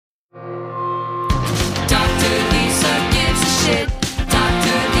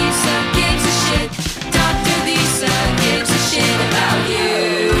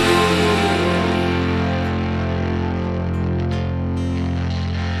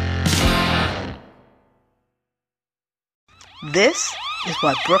This is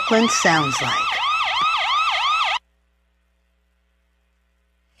what Brooklyn sounds like.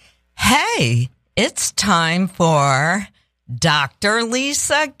 Hey, it's time for Dr.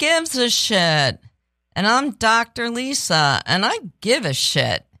 Lisa Gives a Shit. And I'm Dr. Lisa, and I give a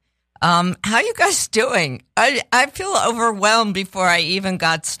shit. How you guys doing? I feel overwhelmed before I even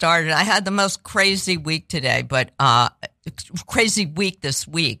got started. I had the most crazy week today, but crazy week this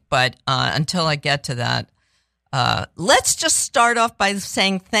week. But until I get to that, let's just start off by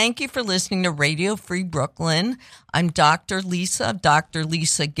saying thank you for listening to Radio Free Brooklyn. I'm Dr. Lisa. Dr.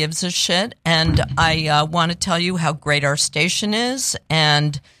 Lisa Gives a Shit, and I want to tell you how great our station is,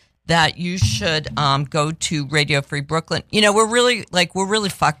 and that you should go to Radio Free Brooklyn. You know, we're really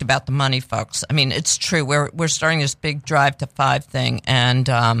fucked about the money, folks. I mean, it's true. We're starting this big Drive to 5 thing, and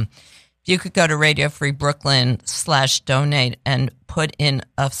you could go to Radio Free Brooklyn /donate and put in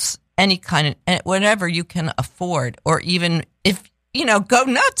any kind of whatever you can afford, or even if go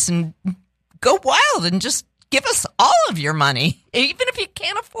nuts and go wild and just give us all of your money, even if you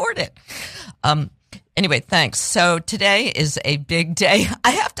can't afford it. Anyway, thanks. So today is a big day.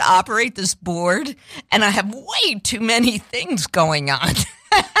 I have to operate this board, and I have way too many things going on.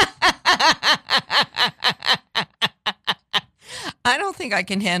 I don't think I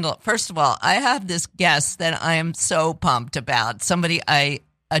can handle it. First of all, I have this guest that I am so pumped about, somebody I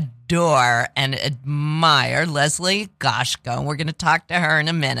adore and admire, Leslie Goshko, and we're going to talk to her in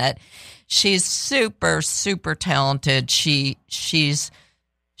a minute. She's super, super talented. She's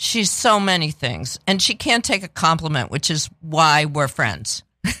so many things, and she can't take a compliment, which is why we're friends.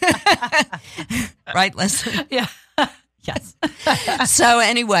 Right, Leslie? Yeah. Yes. So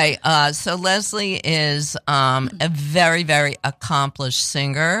anyway, so Leslie is a very, very accomplished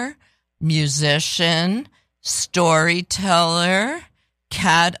singer, musician, storyteller,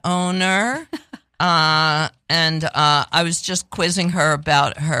 cat owner, and I was just quizzing her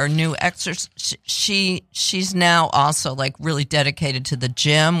about her new exercise. She's now also like really dedicated to the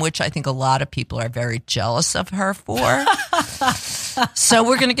gym, which I think a lot of people are very jealous of her for. So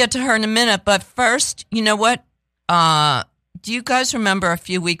we're going to get to her in a minute. But first, you know what? Do you guys remember a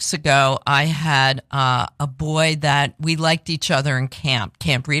few weeks ago I had a boy that we liked each other in Camp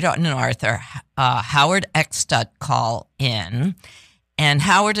Rita and Arthur, Howard Eckstedt, call in. And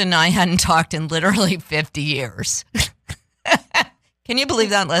Howard and I hadn't talked in literally 50 years. Can you believe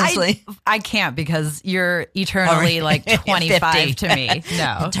that, Leslie? I can't, because you're eternally like 25 to me.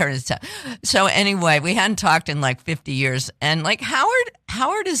 No. So anyway, we hadn't talked in like 50 years. And like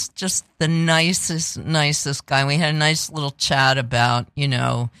Howard is just the nicest guy. We had a nice little chat about,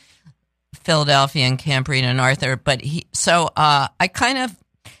 Philadelphia and Camp Rita and Arthur. But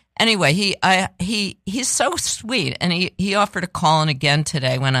anyway, he's so sweet, and he offered to call in again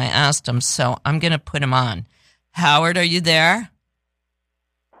today when I asked him, so I'm going to put him on. Howard, are you there?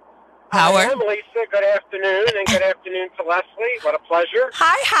 Howard? Hi, Lisa. Good afternoon, and good afternoon to Leslie. What a pleasure.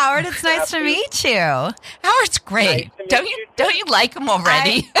 Hi, Howard. It's nice to meet you. Howard's great. Nice Don't you like him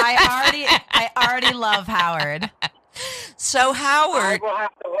already? I already love Howard. So Howard, I will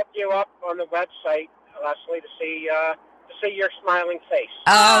have to look you up on the website, Leslie, to see your smiling face.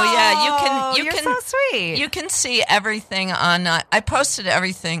 Oh yeah, you're so sweet. You can see everything on. I posted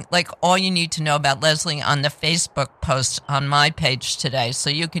everything, like all you need to know about Leslie, on the Facebook post on my page today, so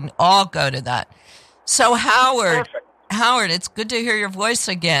you can all go to that. So Howard, it's good to hear your voice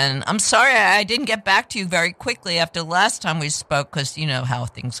again. I'm sorry I didn't get back to you very quickly after the last time we spoke, because you know how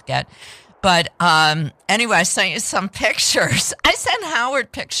things get. But anyway, I sent you some pictures. I sent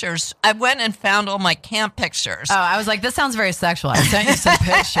Howard pictures. I went and found all my camp pictures. Oh, I was like, this sounds very sexual. I sent you some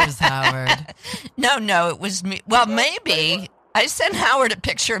pictures, Howard. No, it was me. Well, maybe. I sent Howard a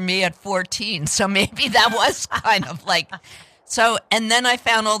picture of me at 14, so maybe that was kind of like... So, and then I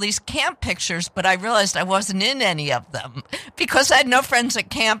found all these camp pictures, but I realized I wasn't in any of them because I had no friends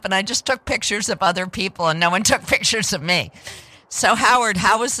at camp, and I just took pictures of other people, and no one took pictures of me. So, Howard,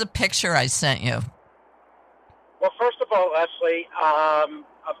 how was the picture I sent you? Well, first of all, Leslie,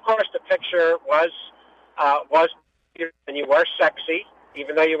 of course the picture was and you were sexy,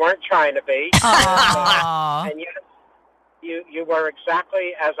 even though you weren't trying to be. And yet you were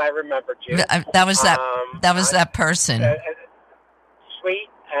exactly as I remembered you. That was that person. Sweet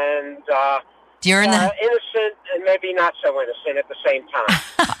and innocent, and maybe not so innocent at the same time.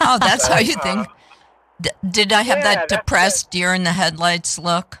 Oh, that's how you think. Did I have that depressed deer in the headlights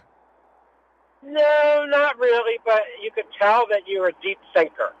look? No, not really, but you could tell that you're a deep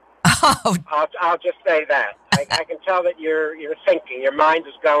thinker. Oh. I'll just say that. I can tell that you're thinking. Your mind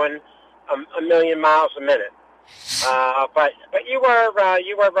is going a million miles a minute. But you were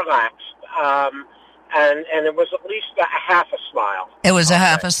relaxed. and it was at least a half a smile. It was a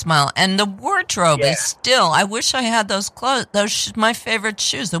half a smile. And the wardrobe is still, I wish I had those clothes, my favorite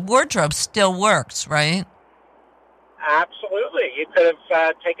shoes. The wardrobe still works, right? Absolutely. You could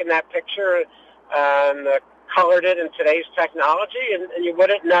have taken that picture and colored it in today's technology, and you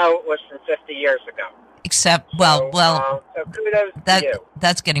wouldn't know it was from 50 years ago. Except, so kudos to you.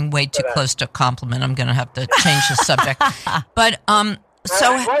 That's getting way too close to a compliment. I'm going to have to change the subject. But,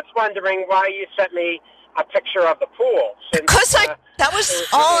 so I was wondering why you sent me a picture of the pool. Because that was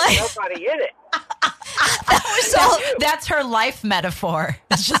all nobody in it. That was all. That's her life metaphor.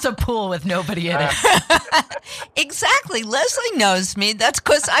 It's just a pool with nobody in it. Exactly. Leslie knows me. That's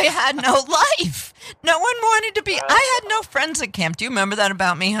because I had no life. No one wanted to be. I had no friends at camp. Do you remember that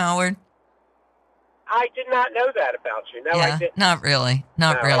about me, Howard? I did not know that about you. No, I didn't. Not really.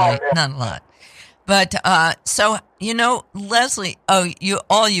 Not a lot. But, so, Leslie,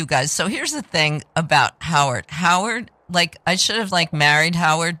 all you guys. So here's the thing about Howard. Howard, I should have, married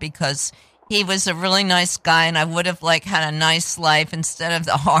Howard because he was a really nice guy and I would have, had a nice life instead of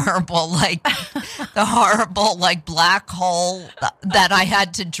the horrible, black hole that I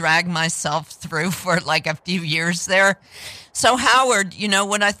had to drag myself through for, a few years there. So, Howard,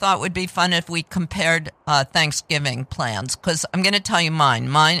 what I thought would be fun if we compared Thanksgiving plans, because I'm going to tell you mine,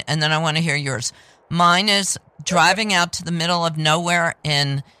 and then I want to hear yours. Mine is driving out to the middle of nowhere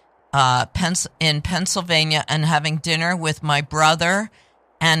in Pennsylvania and having dinner with my brother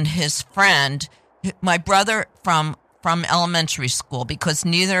and his friend, my brother from elementary school, because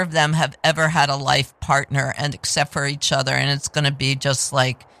neither of them have ever had a life partner and except for each other, and it's going to be just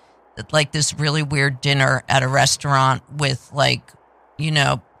like this really weird dinner at a restaurant with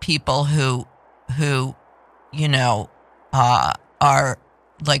people who are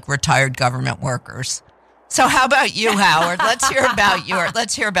retired government workers. So how about you, Howard? Let's hear about your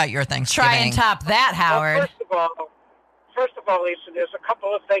Thanksgiving. Try and top that, Howard. Well, first of all, Lisa, there's a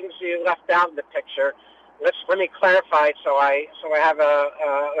couple of things you left out in the picture. Let me clarify so I have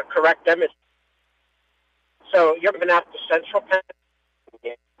a correct image. So you're been out to Central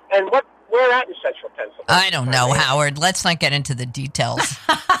Pennsylvania. And where at in Central Pennsylvania? I don't know, Howard. Let's not get into the details.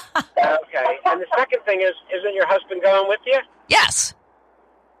 Okay. And the second thing is, isn't your husband going with you? Yes.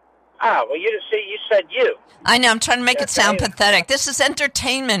 Oh, well, you said you. I know. I'm trying to make it sound pathetic. This is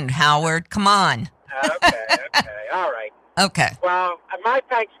entertainment, Howard. Come on. Okay. All right. Okay. Well, my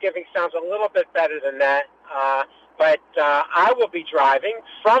Thanksgiving sounds a little bit better than that, but I will be driving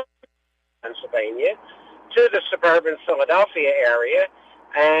from Pennsylvania to the suburban Philadelphia area,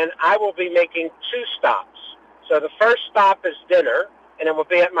 and I will be making 2 stops. So the first stop is dinner, and it will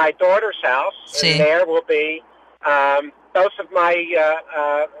be at my daughter's house, and there will be both of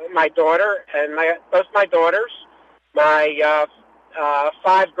my daughter and both my daughters, my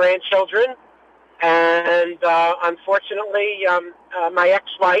 5 grandchildren, and unfortunately my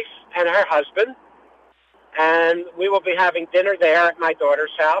ex-wife and her husband. And we will be having dinner there at my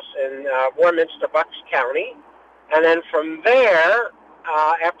daughter's house in Warminster, Bucks County. And then from there,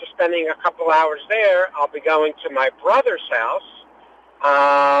 after spending a couple hours there, I'll be going to my brother's house,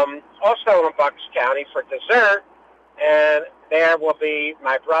 also in Bucks County, for dessert. And there will be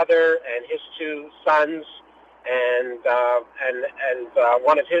my brother and his 2 sons, and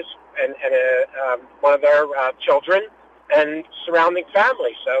one of his and one of their children, and surrounding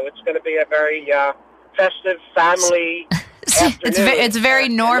family. So it's going to be a very festive family afternoon. It's very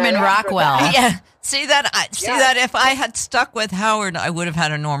Norman Rockwell. Yeah. See that if I had stuck with Howard, I would have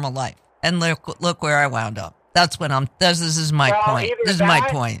had a normal life. And look where I wound up. That's what this is my point. This is my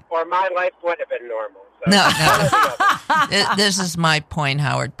point. Or my life would have been normal. So. No. This is my point,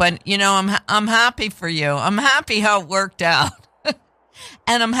 Howard. But I'm happy for you. I'm happy how it worked out.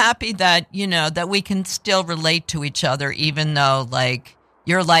 And I'm happy that, that we can still relate to each other, even though,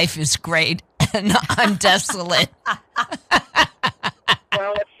 your life is great and I'm desolate.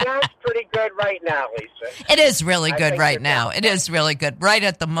 Well, it sounds pretty good right now, Lisa. It is really good right now. It is really good. Right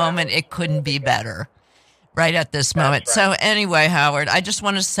at the moment, it couldn't be better. Right at this moment. Right. So anyway, Howard, I just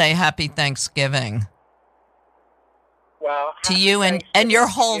want to say happy Thanksgiving. Well, to you and your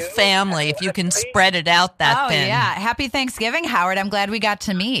whole family, if you can spread it out that thin. Oh, yeah. Happy Thanksgiving, Howard. I'm glad we got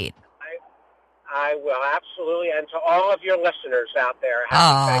to meet. I will, absolutely. And to all of your listeners out there,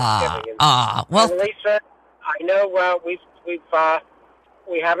 happy Thanksgiving. Well, and Lisa, I know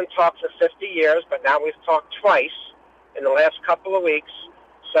we haven't talked for 50 years, but now we've talked twice in the last couple of weeks.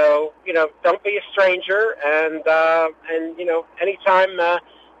 So, don't be a stranger, and anytime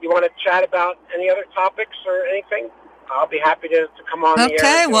you want to chat about any other topics or anything, I'll be happy to come on the air.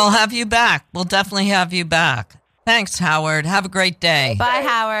 Okay, we'll have you back. We'll definitely have you back. Thanks, Howard. Have a great day. Bye,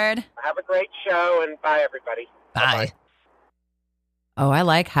 Howard. Have a great show, and bye, everybody. Bye. Bye-bye. Oh, I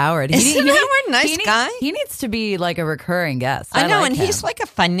like Howard. Isn't Howard a nice guy? He needs to be like a recurring guest. I know, like and him. he's like a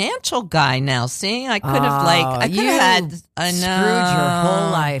financial guy now. See, I could have I could have had. I know. Screwed your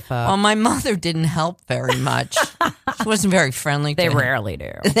whole life up. Well, my mother didn't help very much. She wasn't very friendly. They to him. rarely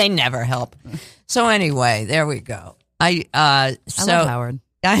do. They never help. So anyway, there we go. I love Howard.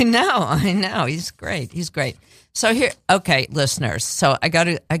 I know. He's great. So here, okay, listeners. So I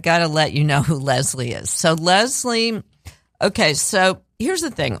gotta let you know who Leslie is. So Leslie. Okay, so here's the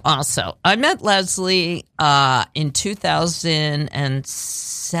thing. Also, I met Leslie in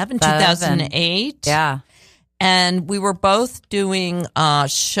 2007, 2008. Yeah. And we were both doing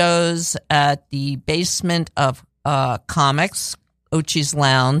shows at the basement of Comics, Ochi's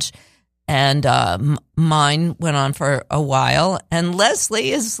Lounge. And mine went on for a while. And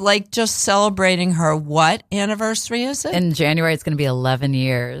Leslie is like just celebrating her what anniversary is it? In January, it's going to be 11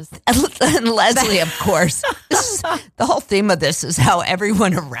 years. And Leslie, of course. The whole theme of this is how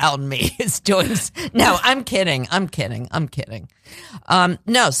everyone around me is doing. No, I'm kidding.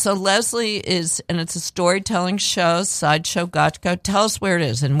 No, so Leslie is, and it's a storytelling show, Sideshow Gotcha. Tell us where it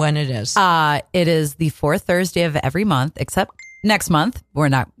is and when it is. It is the fourth Thursday of every month, except next month. We're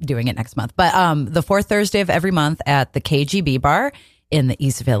not doing it next month, but the fourth Thursday of every month at the KGB Bar in the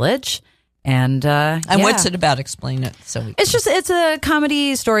East Village. And what's it about? Explain it. It's a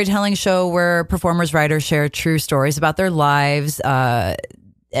comedy storytelling show where performers, writers share true stories about their lives.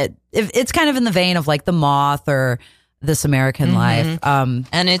 It's kind of in the vein of like The Moth or This American Life.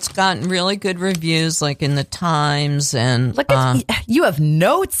 And it's gotten really good reviews, like in the Times. And look at you have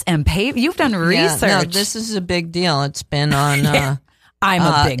notes and paper. You've done research. No, this is a big deal. It's been on. I'm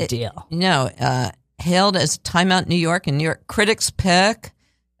a big deal. Hailed as Time Out New York and New York Critics Pick,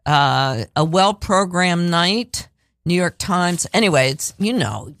 a well-programmed night, New York Times. Anyway, it's you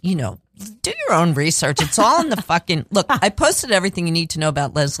know. Do your own research. It's all in the fucking look. I posted everything you need to know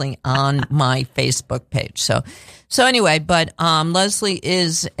about Leslie on my Facebook page. So anyway, but Leslie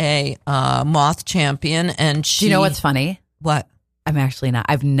is a Moth champion, and she. Do you know what's funny? What? I'm actually not.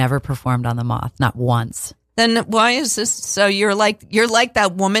 I've never performed on the Moth, not once. Then why is this? So you're like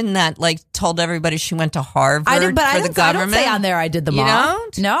that woman that like told everybody she went to Harvard for the government. I don't say on there I did the Moth.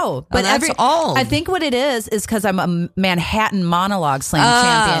 Don't? No, but that's old. I think what it is because I'm a Manhattan monologue slam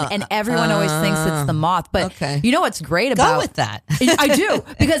champion, and everyone always thinks it's the Moth. But you know what's great about go with that? I do,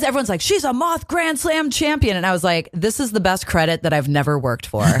 because everyone's like, she's a Moth Grand Slam champion, and I was like, this is the best credit that I've never worked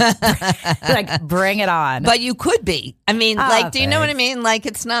for. Like, bring it on. But you could be. I mean, do you know what I mean? Like,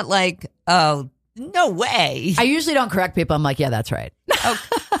 it's not like no way. I usually don't correct people. I'm like, yeah, that's right.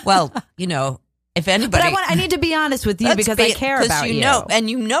 Well, if anybody. But I need to be honest with you because I care about you.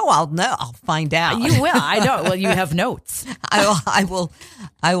 And I'll find out. You will. I know. Well, you have notes. I will.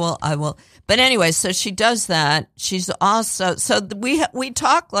 But anyway, so she does that. She's also, we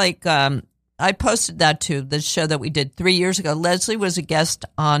talk like, I posted that to the show that we did 3 years ago. Leslie was a guest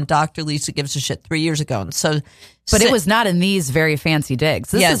on Dr. Lisa Gives a Shit 3 years ago. And so, but it was not in these very fancy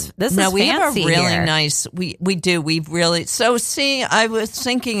digs. This is we fancy have a really here. nice, we do. We've really, so see, I was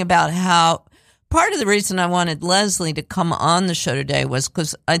thinking about how part of the reason I wanted Leslie to come on the show today was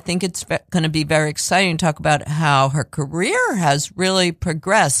because I think it's going to be very exciting to talk about how her career has really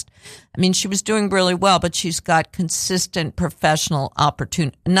progressed. I mean, she was doing really well, but she's got consistent professional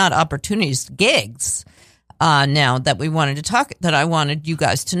gigs now that I wanted you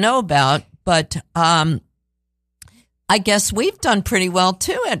guys to know about. But I guess we've done pretty well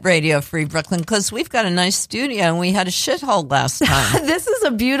too at Radio Free Brooklyn because we've got a nice studio and we had a shithole last time. This is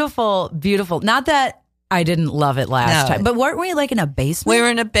a beautiful, beautiful. Not that I didn't love it last time, but weren't we like in a basement? We were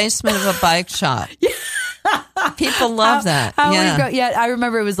in a basement of a bike shop. People love that. I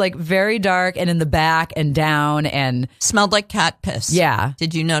remember it was like very dark and in the back and down and smelled like cat piss. Yeah.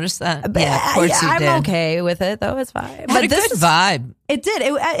 Did you notice that? Yeah, of course you did. I'm okay with it though. It's fine. But this good vibe. It did.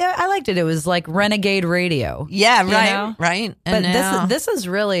 I liked it. It was like renegade radio. Yeah, right. Right. And but this is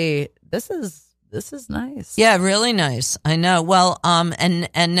really this is nice. Yeah, really nice. I know. Well,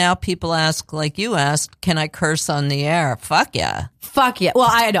 and now people ask, like you asked, can I curse on the air? Fuck yeah. Fuck yeah. Well,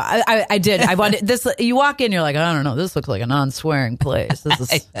 I know. I did. I wanted this. You walk in, you're like, I don't know. This looks like a non-swearing place. This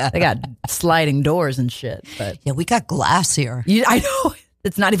is. They got sliding doors and shit. But yeah, we got glass here. I know.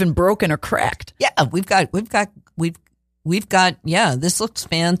 It's not even broken or cracked. Yeah, we've got. Yeah, this looks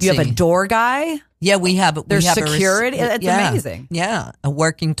fancy. You have a door guy. Yeah, we have it. There's security. It's amazing. Yeah, a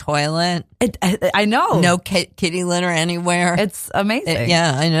working toilet. I know. No kitty litter anywhere. It's amazing.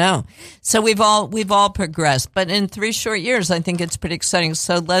 Yeah, I know. So we've all progressed, but in 3 short years, I think it's pretty exciting.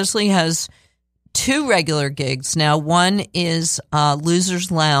 So Leslie has two regular gigs now. One is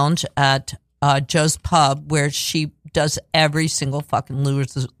Losers Lounge at Joe's Pub, where she does every single fucking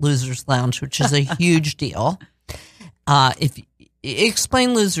Losers Lounge, which is a huge deal. If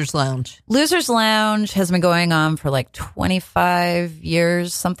explain Losers Lounge. Losers Lounge has been going on for like 25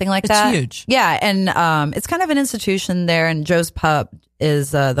 years, something like that. It's huge. Yeah, and it's kind of an institution there, and Joe's Pub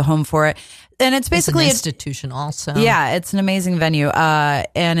is the home for it. And it's basically an institution also. Yeah, it's an amazing venue.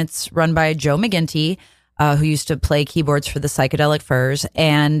 And it's run by Joe McGinty, who used to play keyboards for the Psychedelic Furs.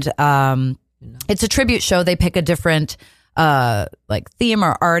 And it's a tribute show. They pick a different like theme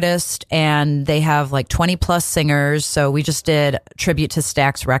or artist, and they have like 20 plus singers. So we just did tribute to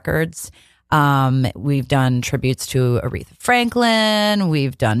Stax Records. We've done tributes to Aretha Franklin.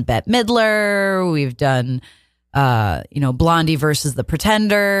 We've done Bette Midler. We've done Blondie versus the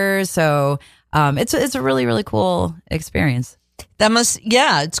Pretenders. So it's a really, really cool experience.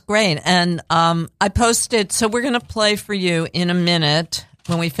 It's great. And I posted, so we're going to play for you in a minute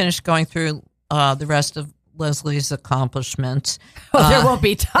when we finish going through the rest of Leslie's accomplishments. Well, there won't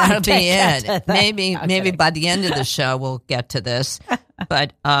be time that'll to be get it. to that. Maybe by the end of the show we'll get to this.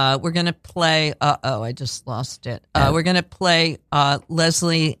 But we're going to play, I just lost it. We're going to play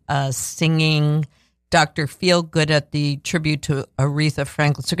Leslie singing Dr. Feelgood at the tribute to Aretha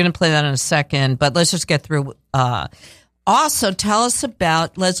Franklin. So we're going to play that in a second, but let's just get through. Also, tell us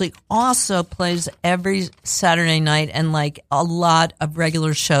about, Leslie also plays every Saturday night and like a lot of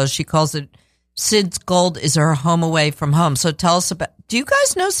regular shows. She calls it Sid's Gold is her home away from home. So tell us about, do you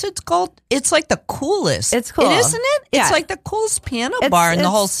guys know Sid's Gold? It's like the coolest. It's cool. Isn't it? Yeah. It's like the coolest piano bar in the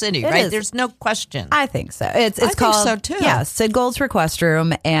whole city, right? Is. There's no question. I think so. It's I called, think so too. Yeah, Sid Gold's Request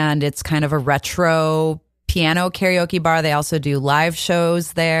Room, and it's kind of a retro piano karaoke bar. They also do live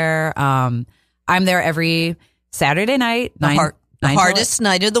shows there. I'm there every Saturday night. The hardest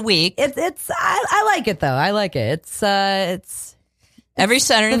night of the week. I like it though. I like it. It's every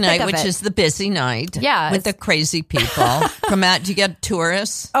Saturday night, which is the busy night. Yeah, with the crazy people. From out, do you get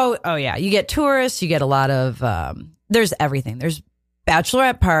tourists? Oh yeah, you get tourists. You get a lot of. There's everything. There's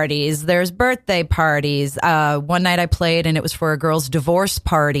bachelorette parties. There's birthday parties. One night I played and it was for a girl's divorce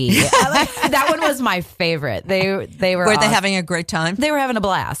party. That one was my favorite. They were. Were they having a great time? They were having a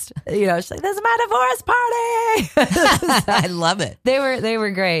blast. She's like, "This is my divorce party." I love it. They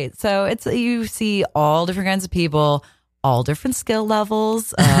were great. So you see all different kinds of people, all different skill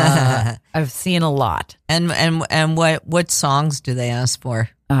levels. I've seen a lot. And what songs do they ask for?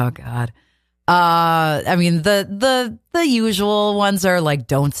 Oh God. I mean the usual ones are like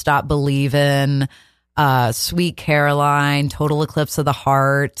 "Don't Stop Believin'," "Sweet Caroline," "Total Eclipse of the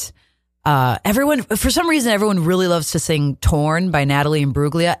Heart." Everyone, for some reason, everyone really loves to sing "Torn" by Natalie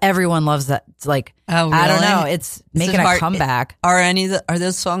Imbruglia. Everyone loves that. It's like, oh, really? I don't know. It's making a comeback. Are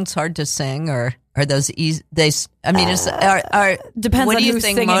those songs hard to sing, or are those easy? Depends. What do you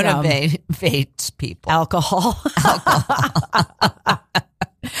think motivates people? Alcohol.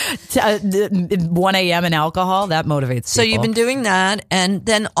 1 a.m. and alcohol, that motivates people. So you've been doing that, and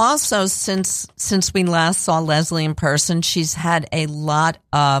then also since we last saw Leslie in person, she's had a lot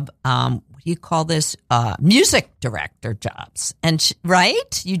of what do you call this, music director jobs, and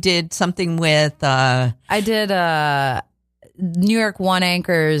right? You did something with I did New York One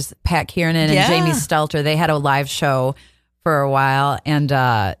anchors Pat Kiernan and Jamie Stelter. They had a live show for a while, and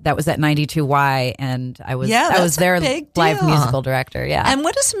that was at 92Y, and I was their live musical director. Yeah. And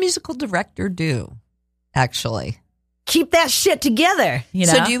what does a musical director do, actually? Keep that shit together.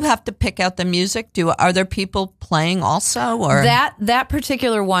 So do you have to pick out the music? Are there people playing also, or that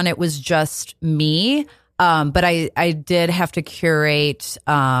particular one? It was just me, but I did have to curate.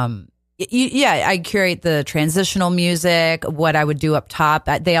 I curate the transitional music, what I would do up top.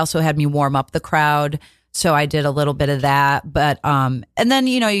 They also had me warm up the crowd. So I did a little bit of that, but and then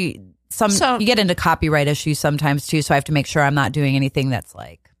you get into copyright issues sometimes too. So I have to make sure I'm not doing anything that's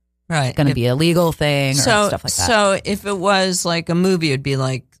like going to be a legal thing or stuff like that. So if it was like a movie, it'd be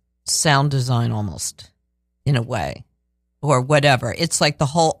like sound design almost in a way, or whatever. It's like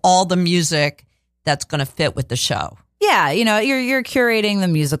all the music that's going to fit with the show. Yeah, you're curating the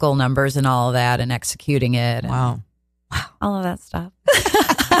musical numbers and all of that and executing it. Wow, all of that stuff.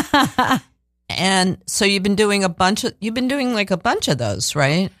 And so you've been doing like a bunch of those,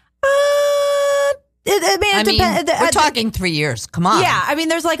 right? It depends. We're talking 3 years. Come on. Yeah, I mean,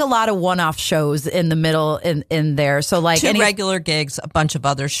 there's like a lot of one-off shows in the middle in there. So like two regular gigs, a bunch of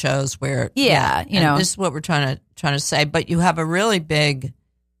other shows where this is what we're trying to say. But you have a really big.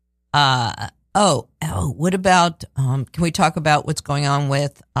 What about? Can we talk about what's going on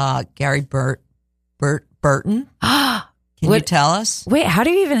with Gary Burton? Can you tell us? Wait, how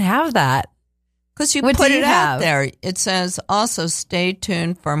do you even have that? Because you What put do you it out have? there. It says, also stay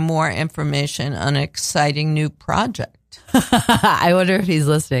tuned for more information on an exciting new project. I wonder if he's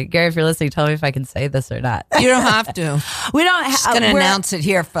listening. Gary, if you're listening, tell me if I can say this or not. You don't have to. We don't. Just going to announce it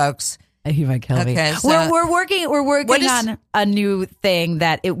here, folks. He might kill me. Okay, so- we're working What is- on a new thing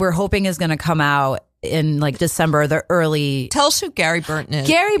that we're hoping is going to come out in like December, the early. Tell us who Gary Burton is.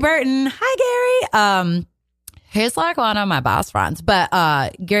 Gary Burton. Hi, Gary. He's like one of my best friends, but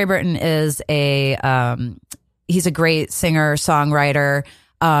Gary Burton is he's a great singer, songwriter.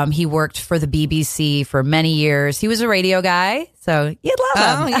 He worked for the BBC for many years. He was a radio guy, so you'd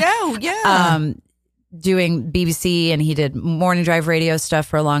love him. Oh, yeah. Doing BBC, and he did morning drive radio stuff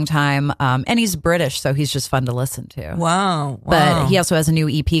for a long time. And he's British, so he's just fun to listen to. Wow. But he also has a new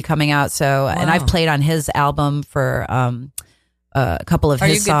EP coming out. So, and I've played on his album for a couple of Are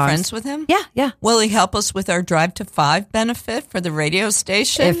his you good songs. friends with him? Yeah. Will he help us with our Drive to 5 benefit for the radio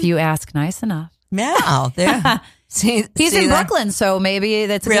station? If you ask nice enough. Yeah, there. See, He's see in that? Brooklyn, so maybe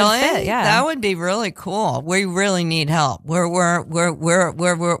that's a Really? good fit. Yeah. That would be really cool. We really need help. We're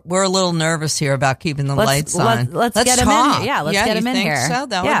a little nervous here about keeping the lights on. Let's get him talk. in here. Yeah, let's get him you in think here. So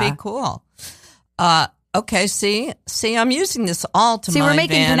that Yeah. would be cool. Okay, see, I'm using this all to See, my we're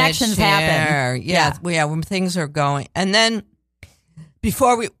making advantage connections here. happen. Yeah, when things are going. And then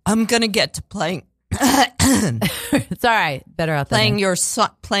before I'm going to get to playing It's all right. Better out playing there.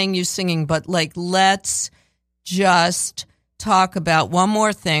 playing you singing, but like let's just talk about one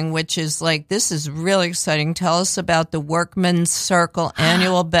more thing, which is like this is really exciting. Tell us about the Workman's Circle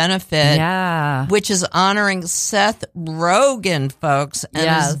annual benefit, Yeah. which is honoring Seth Rogen, folks, and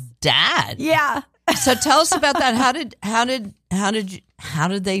Yes. his dad. Yeah. So tell us about that. How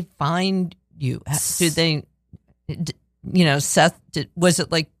did they find you? Did they, Seth? Was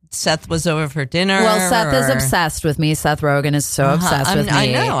it like Seth was over for dinner? Well, Seth is or- obsessed with me. Seth Rogen is so obsessed with me. I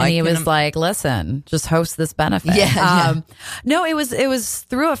know. And he I was can- like, "Listen, just host this benefit." Yeah, No, it was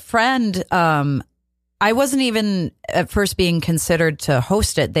through a friend. I wasn't even at first being considered to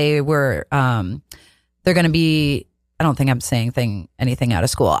host it. They were. They're going to be. I don't think I'm saying anything out of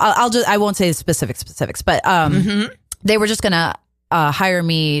school. I won't say specifics, but they were just going to hire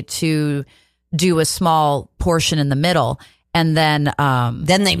me to do a small portion in the middle. And then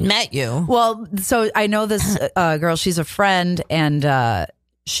they met you. well, so I know this girl, she's a friend, and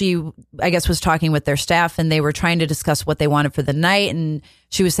she, I guess, was talking with their staff, and they were trying to discuss what they wanted for the night. And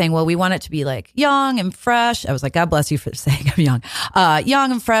she was saying, well, we want it to be like young and fresh. I was like, God bless you for saying I'm young.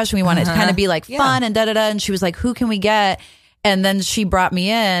 Young and fresh. And we want it to kind of be like fun and da-da-da. And she was like, who can we get? And then she brought me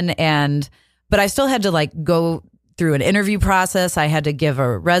in, but I still had to like go through an interview process. I had to give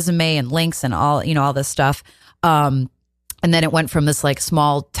a resume and links and all this stuff. And then it went from this like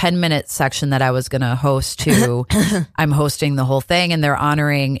small 10-minute section that I was going to host to I'm hosting the whole thing, and they're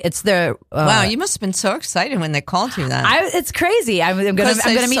honoring. It's the Wow, you must have been so excited when they called you that. it's crazy. I'm going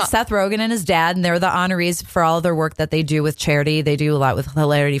to meet Seth Rogen and his dad, and they're the honorees for all of their work that they do with charity. They do a lot with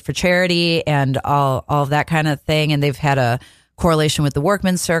Hilarity for Charity and all of that kind of thing. And they've had a correlation with the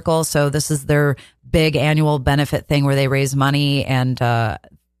Workman's Circle. So this is their big annual benefit thing where they raise money, and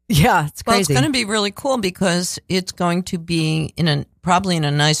yeah, it's crazy. Well, it's going to be really cool because it's going to be probably in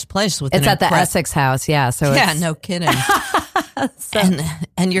a nice place. With It's at the Essex House, yeah. So yeah, it's, no kidding.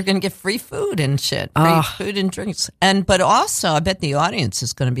 and you're going to get free food and shit, food and drinks, but also I bet the audience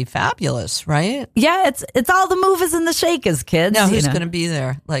is going to be fabulous, right? yeah, it's all the movers and the shakers, kids. Now, who's going to be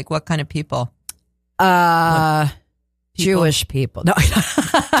there? Like, what kind of people? Jewish people. No,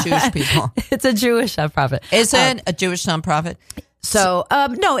 Jewish people. It's a Jewish nonprofit. Is it a Jewish nonprofit? So,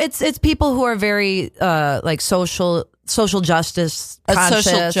 no, it's people who are very like social justice conscious.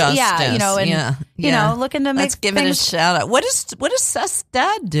 Social justice. Yeah, and you know, looking to make Let's give it a things. shout out. What does Seth's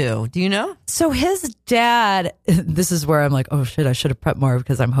dad do? Do you know? So his dad, this is where I'm like, oh shit, I should have prepped more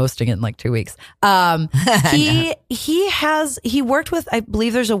because I'm hosting it in like 2 weeks. He worked with, I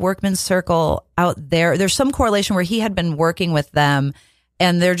believe there's a Workman's Circle out there. There's some correlation where he had been working with them,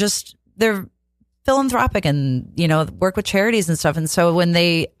 and they're philanthropic and, work with charities and stuff. And so when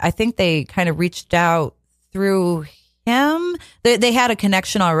I think they kind of reached out through him, they had a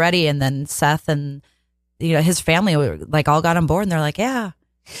connection already. And then Seth and, his family like all got on board, and they're like, yeah.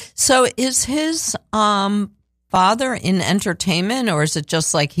 So is his father in entertainment, or is it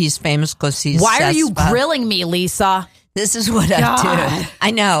just like he's famous because he's Why are Seth's you father? grilling me, Lisa? This is what I do.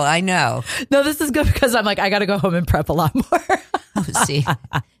 I know. No, this is good because I'm like, I got to go home and prep a lot more. Oh, see,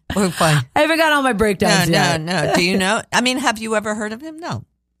 we're fine. I haven't got all my breakdowns yet. No. Do you know? I mean, have you ever heard of him? No.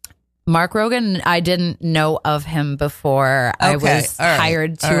 Mark Rogan, I didn't know of him before I was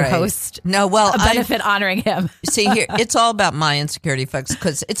hired to host a benefit honoring him. See, here, it's all about my insecurity, folks,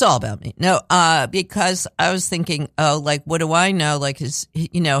 because it's all about me. No, because I was thinking, what do I know? Like his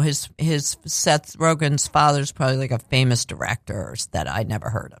Seth Rogen's father's probably like a famous director that I never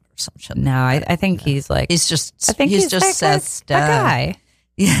heard of or some shit. No, I think he's like, he's just Seth's guy.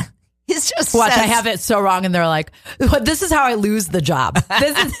 Yeah. He's just watch. I have it so wrong, and they're like, "This is how I lose the job."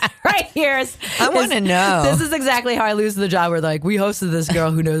 This is right here. I want to know. This is exactly how I lose the job. We're like, we hosted this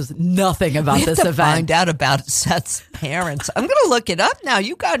girl who knows nothing about this event. Find out about Seth's parents. I'm going to look it up now.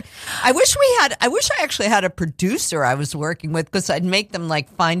 I wish I actually had a producer I was working with because I'd make them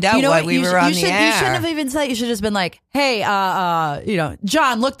like find out why we were on the air. You shouldn't have even said. You should have just been like, "Hey,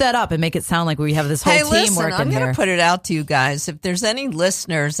 John, look that up,and make it sound like we have this whole team working here." I'm going to put it out to you guys. If there's any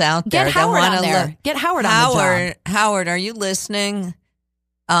listeners out there. Get Howard on there. Get Howard on the job. Howard, are you listening?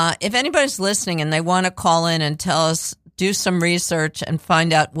 If anybody's listening and they want to call in and tell us, do some research and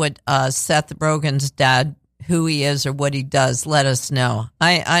find out what Seth Rogen's dad, who he is or what he does, let us know.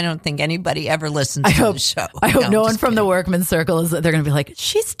 I don't think anybody ever listens to the show. I hope no one from the workman circle is. They're going to be like,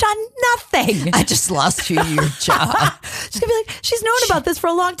 she's done nothing. I just lost you your job. She's going to be like, she's known about this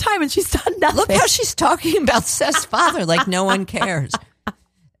for a long time and she's done nothing. Look how she's talking about Seth's father like no one cares.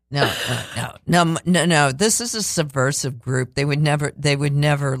 No. This is a subversive group. They would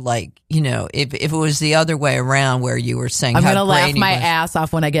never like, if it was the other way around where you were saying, I'm going to laugh my ass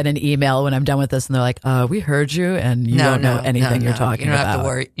off when I get an email when I'm done with this and they're like, we heard you and you don't know anything you're talking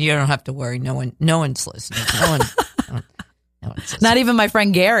about. You don't have to worry. No one's listening. No one's listening. Not even my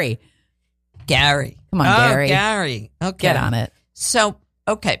friend Gary. Gary. Come on, Gary. Gary. Okay. Get on it. So,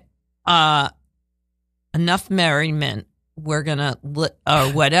 okay. Enough merriment. We're gonna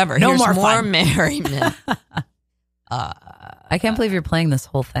whatever. No Here's more more merriment. I can't believe you're playing this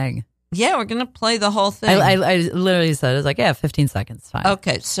whole thing. Yeah, we're gonna play the whole thing. I literally said, it was like, 15 seconds, fine.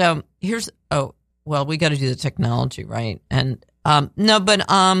 Okay, so here's. We got to do the technology, right? And one of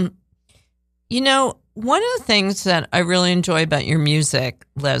the things that I really enjoy about your music,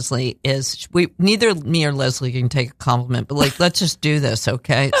 Leslie, is neither me or Leslie can take a compliment, but like, let's just do this,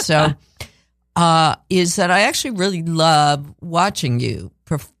 okay? So. Is that I actually really love watching you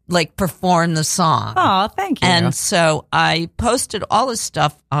perform the song. Oh, thank you. And so I posted all this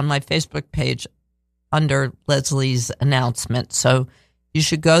stuff on my Facebook page under Leslie's announcement. So you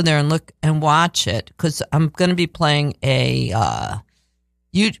should go there and look and watch it because I'm going to be playing it's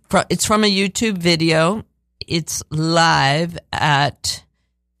from a YouTube video. It's live at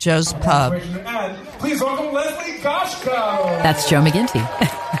Joe's Pub. Please welcome Leslie Goshko. That's Joe McGinty.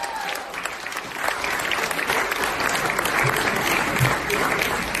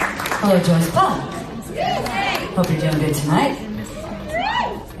 Hello, Joe's Pub. Hope you're doing good tonight.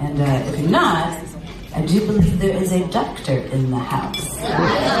 And if you're not, I do believe there is a doctor in the house.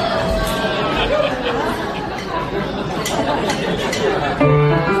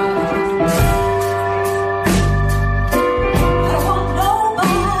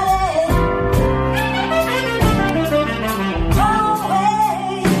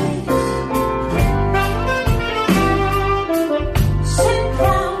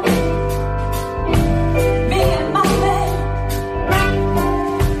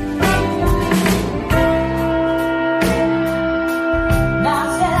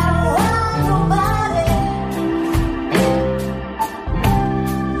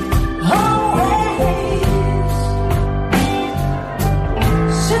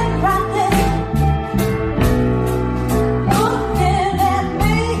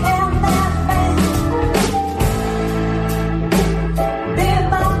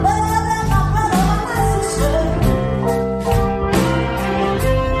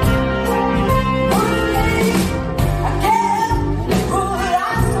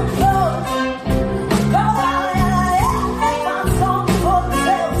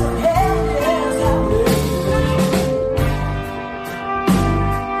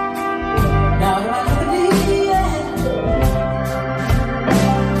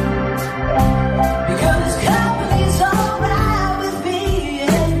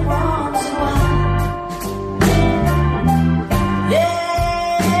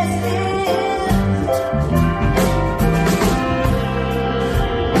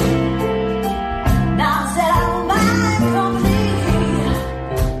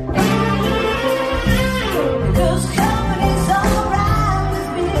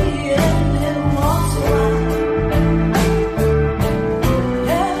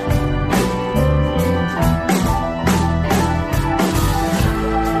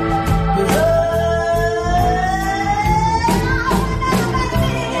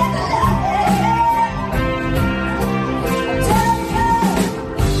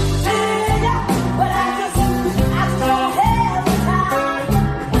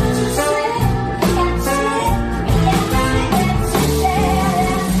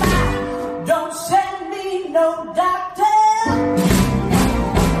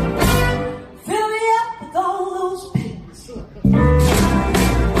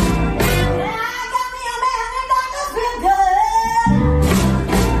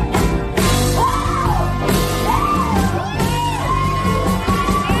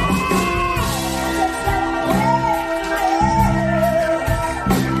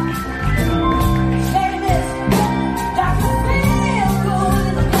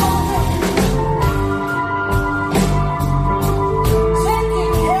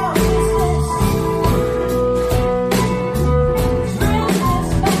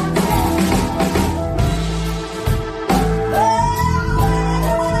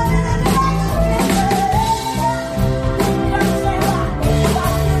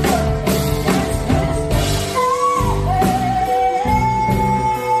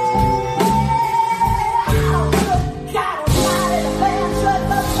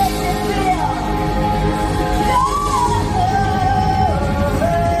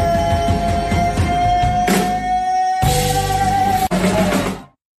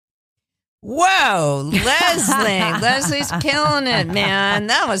 Leslie. Leslie's killing it, man.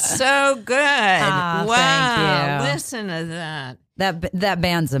 That was so good. Wow. Thank you. Listen to that. That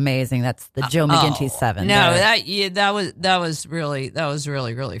band's amazing. That's the Joe McGinty 7. No, that was really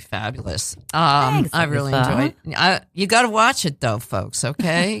fabulous. Thanks, I really Lisa. enjoyed. You got to watch it though, folks.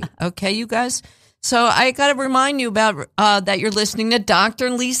 Okay, okay, you guys. So I got to remind you about that you're listening to Dr.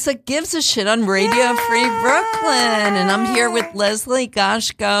 Lisa Gives a Shit on Radio Free Brooklyn, and I'm here with Leslie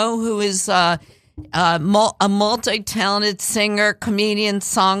Gashko, who is a multi-talented singer, comedian,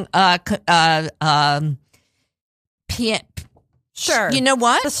 Sure. You know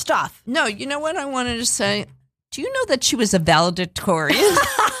what? The stuff. No, you know what I wanted to say? Do you know that she was a valedictorian?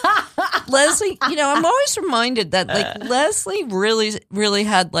 Leslie, I'm always reminded that Leslie really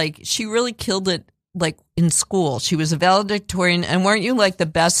had she really killed it in school. She was a valedictorian, and weren't you the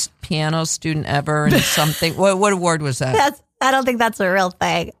best piano student ever and something? What award was that? I don't think that's a real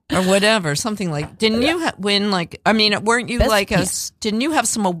thing. Or whatever, something didn't you win weren't you didn't you have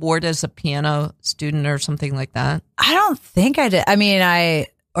some award as a piano student or something like that? I don't think I did. I mean, I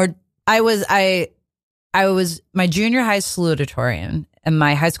was my junior high salutatorian and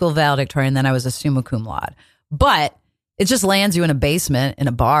my high school valedictorian. Then I was a summa cum laude. But it just lands you in a basement in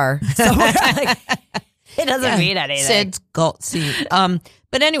a bar somewhere. It doesn't mean anything. Sid's gold seat.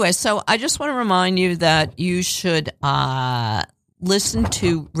 But anyway, so I just want to remind you that you should listen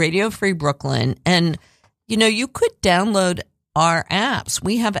to Radio Free Brooklyn, and you could download our apps.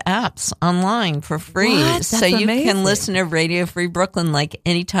 We have apps online for free, What? so That's you amazing. can listen to Radio Free Brooklyn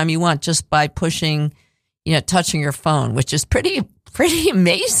anytime you want, just by pushing, touching your phone, which is pretty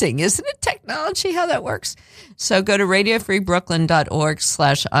amazing, isn't it? Technology, how that works. So go to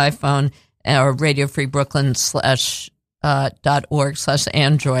radiofreebrooklyn.org/iPhone or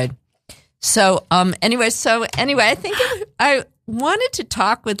radiofreebrooklyn.org/Android. So anyway, I think I wanted to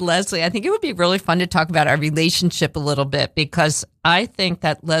talk with Leslie. I think it would be really fun to talk about our relationship a little bit, because I think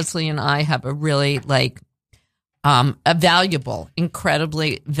that Leslie and I have a really a valuable,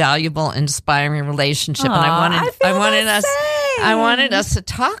 incredibly valuable, inspiring relationship. And I wanted us to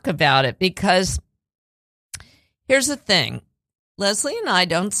talk about it, because here's the thing. Leslie and I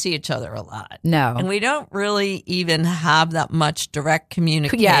don't see each other a lot. No. And we don't really even have that much direct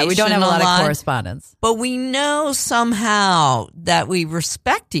communication. Yeah, we don't have a lot of correspondence. But we know somehow that we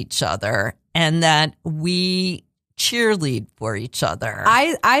respect each other and that we cheerlead for each other.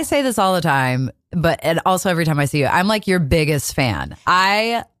 I say this all the time, and also every time I see you, I'm your biggest fan.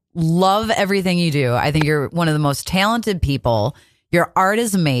 I love everything you do. I think you're one of the most talented people. Your art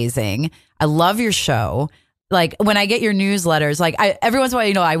is amazing. I love your show. When I get your newsletters, every once in a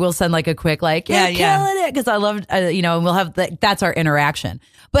while, I will send a quick, you're killing it, because I love, and we'll have, that's our interaction.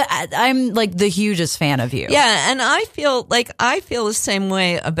 But I'm the hugest fan of you. Yeah, and I feel the same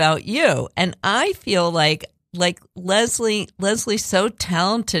way about you. And I feel like Leslie's so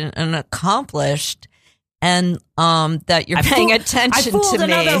talented and accomplished, and that you're paying attention to me. I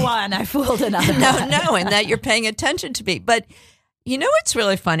fooled another one. No, and that you're paying attention to me. But you know what's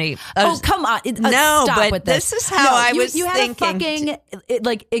really funny? Come on. No, stop but with this. This is how I was you thinking. You had a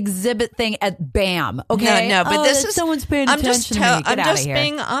fucking exhibit thing at BAM, okay? No, but this is... Someone's paying attention to me. Get I'm out just of here.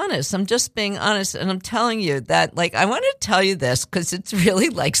 being honest. I'm just being honest. And I'm telling you that, I want to tell you this because it's really,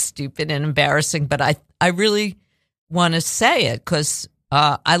 stupid and embarrassing, but I really want to say it because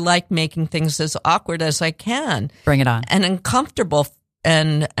I like making things as awkward as I can. Bring it on. And uncomfortable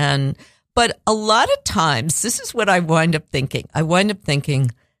But a lot of times, this is what I wind up thinking.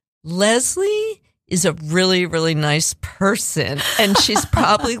 Leslie is a really, really nice person, and she's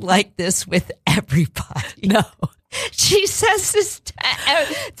probably like this with everybody. No. She says this.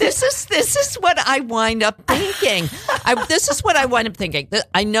 This is what I wind up thinking. I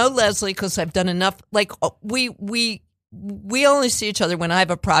know Leslie because I've done enough. We only see each other when I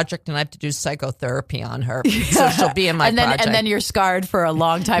have a project and I have to do psychotherapy on her. So she'll be in my project. And then you're scarred for a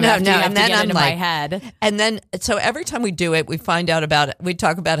long time after you have to get into my head. And then, so every time we do it, we find out about it. We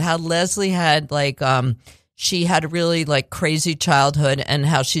talk about how Leslie had she had a really crazy childhood, and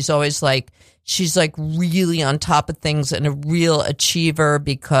how she's always she's really on top of things and a real achiever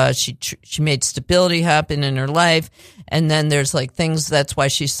because she made stability happen in her life. And then there's things, that's why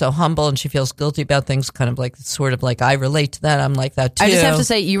she's so humble and she feels guilty about things, kind of I relate to that. I'm like that too. I just have to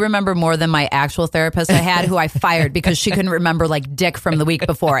say, you remember more than my actual therapist I had, who I fired because she couldn't remember dick from the week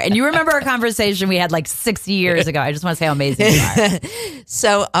before. And you remember a conversation we had 6 years ago. I just want to say how amazing you are.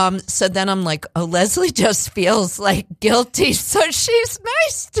 So then I'm Leslie just feels guilty, so she's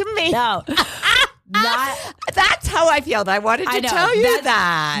nice to me. No. That's how I feel. I wanted to tell you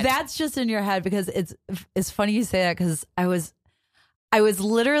that. That's just in your head, because it's funny you say that, because I was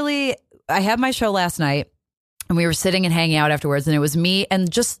literally, I had my show last night, And we were sitting and hanging out afterwards, and it was me and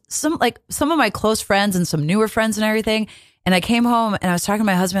just some of my close friends and some newer friends and everything. And I came home and I was talking to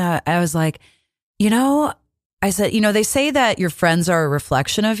my husband. I was like, I said, they say that your friends are a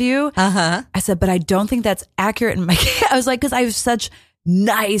reflection of you. Uh-huh. I said, but I don't think that's accurate in my case. I was like, because I have such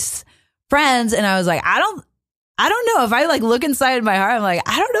nice friends. And I was like, I don't know if I like look inside my heart. I'm like,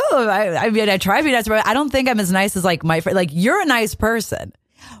 I don't know. I mean, I try to be nice, but I don't think I'm as nice as like my friend. Like, you're a nice person.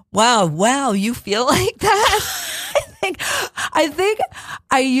 Wow. You feel like that? I think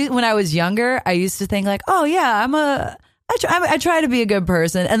when I was younger, I used to think like, oh yeah, I try to be a good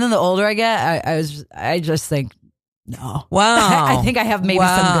person. And then the older I get, I just think, no. Wow. I think I have maybe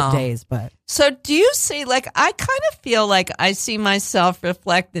some good days, but. So do you see, like, I kind of feel like I see myself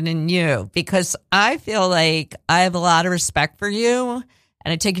reflected in you, because I feel like I have a lot of respect for you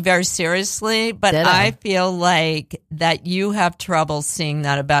and I take you very seriously, but I feel like that you have trouble seeing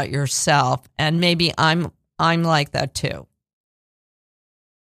that about yourself, and maybe I'm like that too.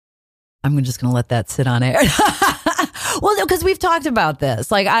 I'm just going to let that sit on air. Well, no, because we've talked about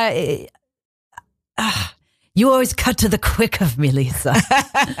this. Like, you always cut to the quick of me, Lisa.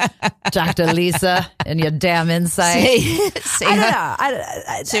 Dr. Lisa, and your damn insight. I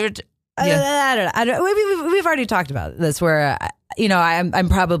don't know. We've already talked about this, where I'm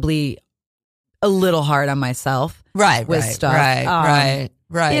probably a little hard on myself, with stuff. Right.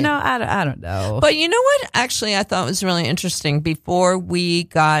 I don't know. But you know what? Actually, I thought was really interesting. Before we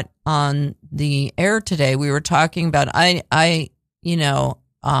got on the air today, we were talking about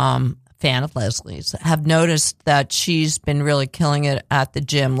fan of Leslie's, have noticed that she's been really killing it at the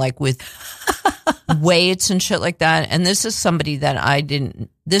gym, like with weights and shit like that. And this is somebody that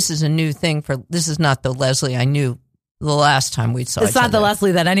this is a new thing this is not the Leslie I knew the last time we saw each other. It's not the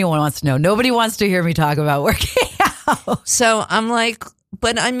Leslie that anyone wants to know. Nobody wants to hear me talk about working out. So I'm like,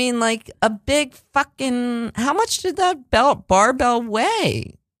 but I mean, like a big fucking, how much did that barbell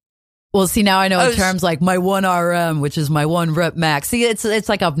weigh? Well, see, now I know terms like my 1RM, which is my 1 rep max. See, it's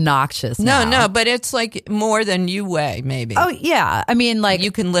like obnoxious now. No, but it's like more than you weigh, maybe. Oh, yeah. I mean, like,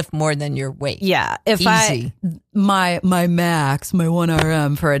 you can lift more than your weight. Yeah. If Easy. My max, my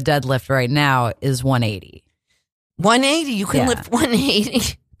 1RM for a deadlift right now is 180. 180? You can lift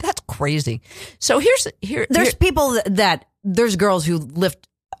 180? That's crazy. So there's people there's girls who lift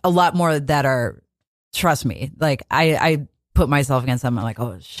a lot more that are, trust me, like I put myself against them. I'm like,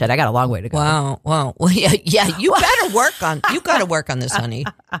 oh shit, I got a long way to go. Wow. Well, yeah. You got to work on this, honey.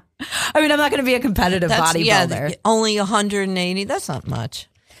 I mean, I'm not going to be a competitive bodybuilder. Yeah, only 180. That's not much.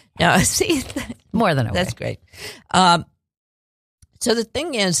 No, see, more than that's great. So the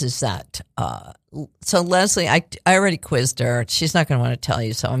thing is that so Leslie, I already quizzed her. She's not going to want to tell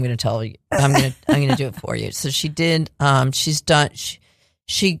you, so I'm going to tell you. I'm going to do it for you. So she did. She's done.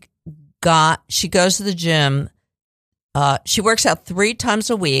 She goes to the gym. She works out 3 times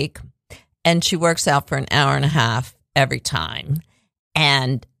a week, and she works out for an hour and a half every time.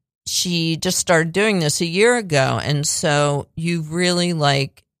 And she just started doing this a year ago. And so you really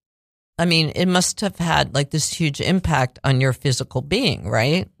it must have had like this huge impact on your physical being,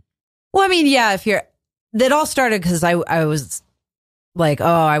 right? Well, I mean, yeah, that all started because I was like,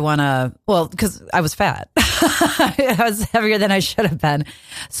 because I was fat. I was heavier than I should have been.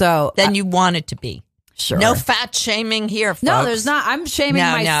 So then you wanted to be. Sure. No fat shaming here, folks. No, there's not. I'm shaming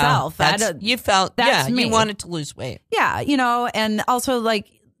myself. You felt, me. You wanted to lose weight. Yeah, and also like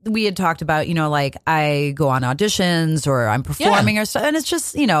we had talked about, like I go on auditions or I'm performing or stuff, and it's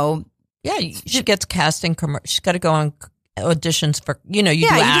just, Yeah, she gets casting. She's got to go on auditions for, you do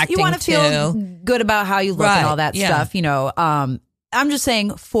acting. You want to feel good about how you look and all that stuff, I'm just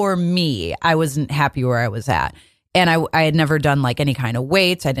saying, for me, I wasn't happy where I was at. And I had never done like any kind of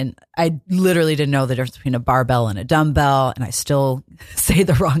weights. I literally didn't know the difference between a barbell and a dumbbell, and I still say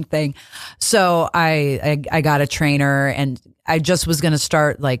the wrong thing. So I got a trainer, and I just was going to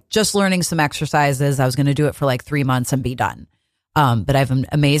start like just learning some exercises. I was going to do it for like 3 months and be done. But I have an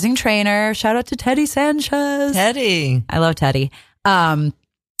amazing trainer. Shout out to Teddy Sanchez. Teddy. I love Teddy. So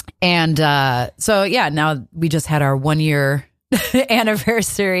yeah, now we just had our 1 year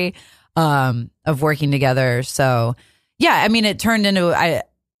anniversary of working together. So yeah, I mean, it turned into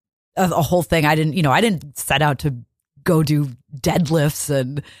a whole thing. I didn't set out to go do deadlifts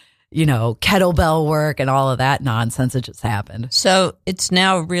and, kettlebell work and all of that nonsense. It just happened. So it's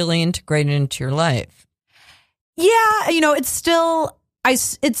now really integrated into your life. Yeah. It's still, I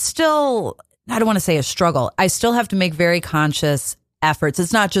don't want to say a struggle. I still have to make very conscious efforts.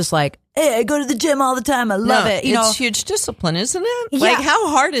 It's not just like, hey, I go to the gym all the time. I love it. You know, it's huge discipline, isn't it? Yeah. Like, how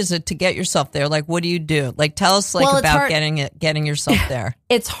hard is it to get yourself there? Like, what do you do? Like, tell us Well, it's about hard- getting yourself there.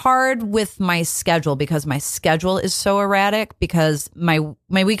 it's hard with my schedule because my schedule is so erratic because my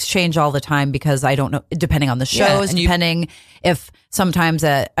weeks change all the time because I don't know, depending on the Yeah, shows, and depending if sometimes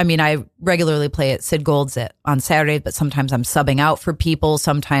I regularly play at Sid Gold's on Saturdays, but sometimes I'm subbing out for people.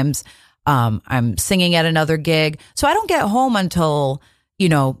 Sometimes I'm singing at another gig. So I don't get home until,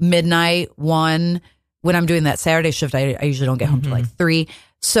 midnight, 1. When I'm doing that Saturday shift, I usually don't get home till like 3.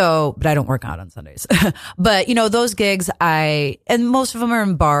 So, but I don't work out on Sundays. But, those gigs and most of them are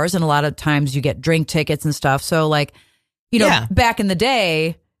in bars, and a lot of times you get drink tickets and stuff. So like, back in the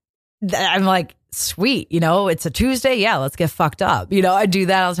day, I'm like, sweet, it's a Tuesday. Yeah, let's get fucked up. I do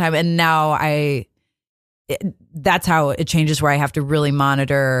that all the time. And now that's how it changes, where I have to really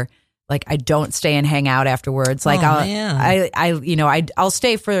monitor. Like, I don't stay and hang out afterwards. Like, I'll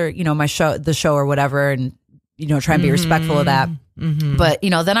stay for, the show or whatever, and, try and be respectful of that. Mm-hmm. But,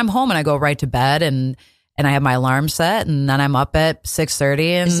 then I'm home and I go right to bed, and I have my alarm set, and then I'm up at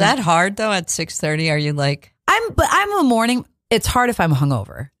 6:30. And Is that hard though? At 6:30, are you like? I'm a morning. It's hard if I'm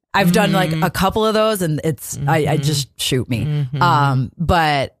hungover. I've done like a couple of those, and it's I just shoot me.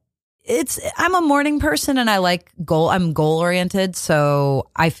 But I'm a morning person, and I'm goal oriented, so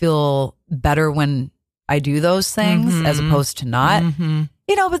I feel better when I do those things as opposed to not.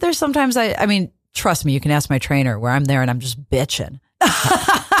 But there's sometimes I mean, trust me, you can ask my trainer where I'm there and I'm just bitching.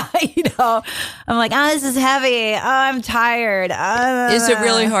 I'm like, this is heavy. I'm tired. Is it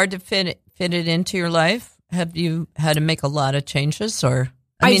really hard to fit it into your life? Have you had to make a lot of changes, or?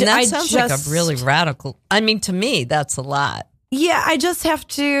 That sounds like a really radical. To me, that's a lot. Yeah, I just have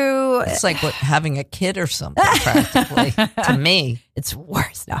to. It's like having a kid or something, practically. To me, it's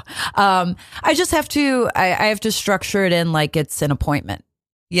worse now. I just have to. I have to structure it in like it's an appointment.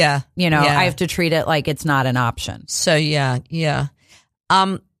 Yeah, I have to treat it like it's not an option. So yeah.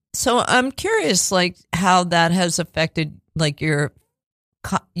 So I'm curious, like, how that has affected like your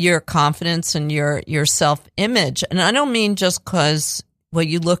confidence and your self-image, and I don't mean just because. Well,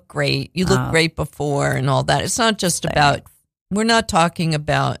 you look great. You look great before and all that. It's not just about, we're not talking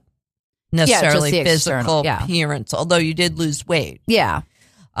about necessarily physical appearance, although you did lose weight. Yeah.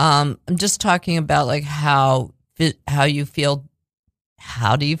 I'm just talking about like how you feel.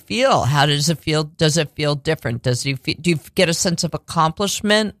 How do you feel? How does it feel? Does it feel different? Do you get a sense of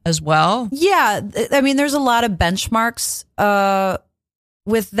accomplishment as well? Yeah. There's a lot of benchmarks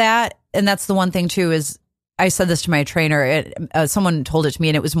with that. And that's the one thing too, is I said this to my trainer. Someone told it to me,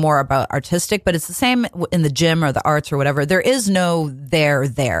 and it was more about artistic, but it's the same in the gym or the arts or whatever. There is no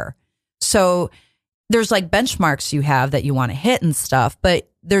there. So there's like benchmarks you have that you want to hit and stuff, but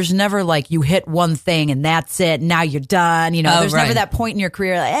there's never like you hit one thing and that's it. Now you're done. There's never that point in your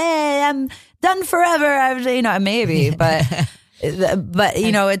career like, hey, I'm done forever. Maybe, but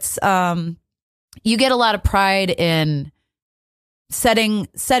it's you get a lot of pride in setting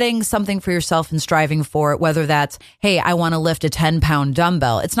something for yourself and striving for it, whether that's, hey, I want to lift a 10-pound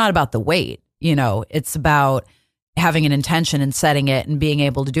dumbbell. It's not about the weight, it's about having an intention and setting it and being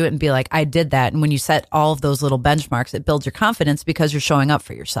able to do it and be like, I did that. And when you set all of those little benchmarks, it builds your confidence because you're showing up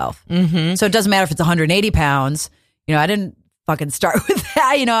for yourself. So it doesn't matter if it's 180 pounds. I didn't fucking start with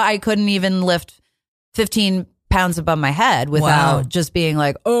that. I couldn't even lift 15 pounds above my head without just being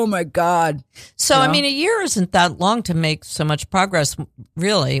like, oh my God. So, a year isn't that long to make so much progress,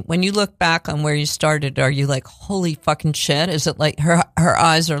 really. When you look back on where you started, are you like, holy fucking shit? Is it like her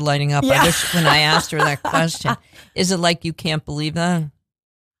eyes are lighting up? Yeah. I wish when I asked her that question, is it like you can't believe that?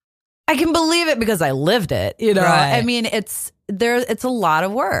 I can believe it because I lived it, Right. It's a lot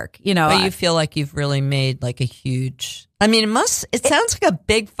of work, But you feel like you've really made like a huge, it sounds like a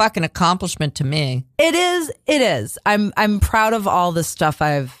big fucking accomplishment to me. It is. I'm proud of all the stuff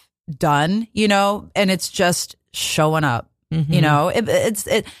I've done, and it's just showing up, it's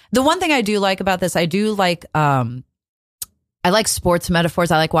the one thing I do like about this. I do like, I like sports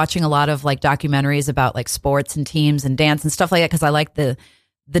metaphors. I like watching a lot of like documentaries about like sports and teams and dance and stuff like that, because I like the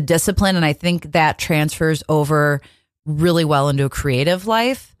discipline, and I think that transfers over really well into a creative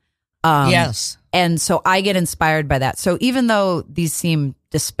life. Yes. And so I get inspired by that. So even though these seem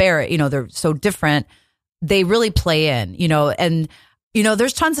disparate, they're so different, they really play in, and,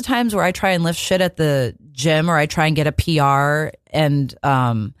 there's tons of times where I try and lift shit at the gym, or I try and get a PR, and,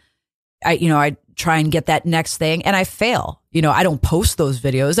 I try and get that next thing, and I fail. I don't post those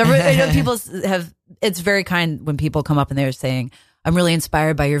videos. People it's very kind when people come up and they're saying, I'm really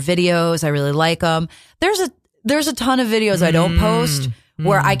inspired by your videos. I really like them. There's a ton of videos I don't post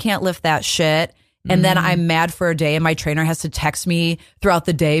where I can't lift that shit. And then I'm mad for a day and my trainer has to text me throughout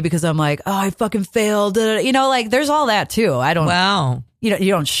the day because I'm like, oh, I fucking failed. You know, like there's all that too. I don't, Wow. you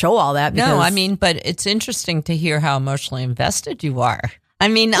don't show all that. Because, No, I mean, but it's interesting to hear how emotionally invested you are. I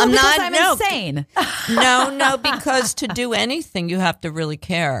mean, well, I'm because not I'm insane. No, because to do anything, you have to really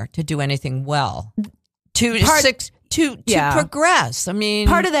care to do anything well. To progress. I mean,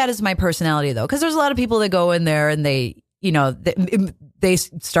 part of that is my personality though, because there's a lot of people that go in there and they, you know, they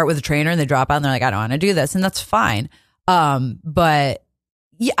start with a trainer and they drop out and they're like, I don't want to do this, and that's fine. But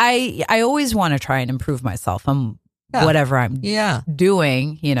yeah, I always want to try and improve myself. Whatever I'm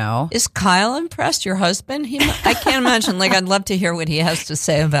doing, you know. Is Kyle impressed? Your husband? I can't imagine. Like, I'd love to hear what he has to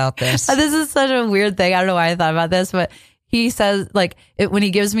say about this. This is such a weird thing. I don't know why I thought about this, but he says, like, when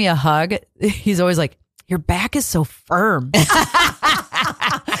he gives me a hug, he's always like, your back is so firm.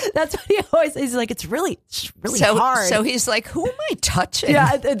 That's what he always says. He's like, it's really hard. So he's like, who am I touching?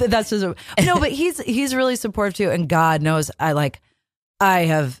 Yeah, that's just no, but he's really supportive too. And God knows I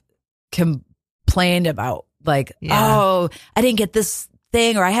have complained about oh, I didn't get this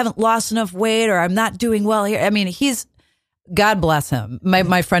thing, or I haven't lost enough weight, or I'm not doing well here. I mean, God bless him.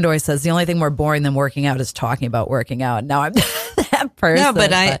 My friend always says the only thing more boring than working out is talking about working out. Now I'm that person. No, but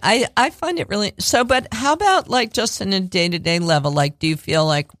I find it really so. But how about like just in a day-to-day level? Like, do you feel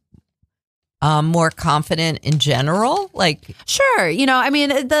like more confident in general? Like, sure. You know, I mean,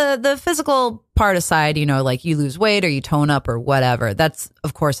 the physical part aside, you know, like you lose weight or you tone up or whatever. That's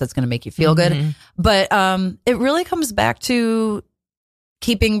going to make you feel good. But it really comes back to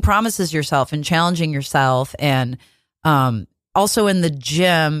keeping promises yourself and challenging yourself. And also in the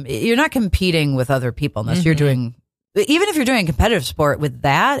gym, you're not competing with other people unless you're doing, even if you're doing a competitive sport with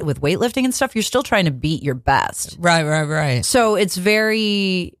weightlifting and stuff, you're still trying to beat your best. Right. So it's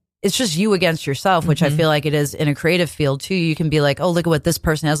just you against yourself, which I feel like it is in a creative field too. You can be like, oh, look at what this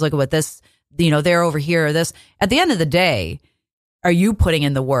person has. Look at what this, you know, they're over here or this. At the end of the day, are you putting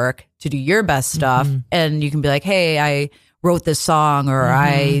in the work to do your best stuff? And you can be like, hey, I wrote this song, or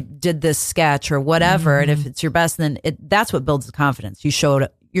I did this sketch or whatever. And if it's your best, then that's what builds the confidence. You're showing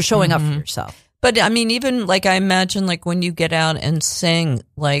up for yourself. But I mean, even like I imagine like when you get out and sing,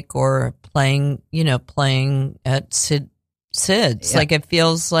 like, or playing at Sid's, like it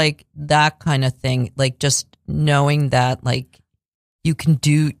feels like that kind of thing, like just knowing that like you can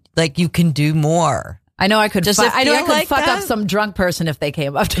do more. I know I could fuck like up some drunk person if they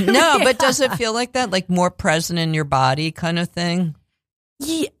came up to me. No, but does it feel like that, like more present in your body kind of thing?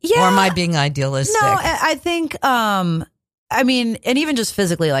 Yeah. Or am I being idealistic? No, I think I mean, and even just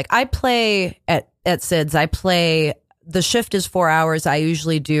physically, like I play at Sid's, the shift is 4 hours. I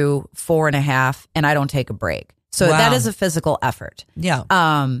usually do 4.5 and I don't take a break. So that is a physical effort. Yeah.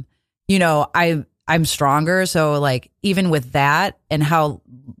 You know, I'm stronger. So like even with that and how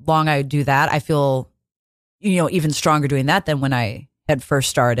long I do that, I feel, you know, even stronger doing that than when I had first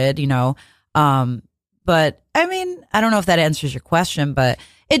started, you know. But I mean, I don't know if that answers your question, but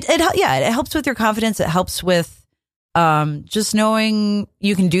it helps with your confidence. It helps with just knowing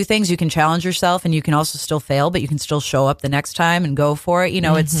you can do things, you can challenge yourself, and you can also still fail, but you can still show up the next time and go for it. You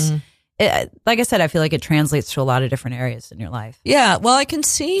know, like I said, I feel like it translates to a lot of different areas in your life. Yeah. Well, I can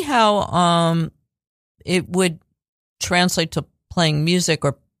see how it would translate to playing music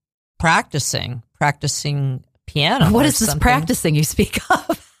or practicing piano. What is this practicing you speak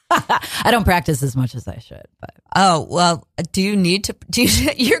of? I don't practice as much as I should. But. Oh, well, you're pretty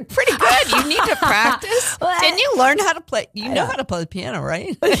good. You need to practice. Didn't you learn how to play? You know how to play the piano,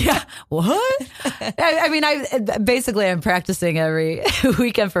 right? Yeah. What? I mean, I'm practicing every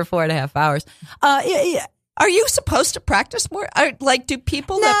weekend for 4.5 hours. Are you supposed to practice more? Like, do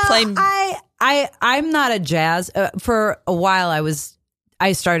people that play? I'm not a jazz. For a while,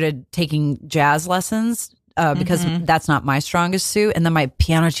 I started taking jazz lessons. Because that's not my strongest suit. And then my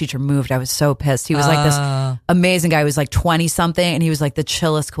piano teacher moved. I was so pissed. He was like this amazing guy. He was like 20 something and he was like the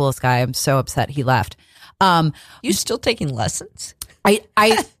chillest, coolest guy. I'm so upset he left. You still taking lessons? I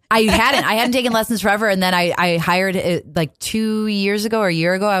hadn't taken lessons forever. And then I hired it like 2 years ago or a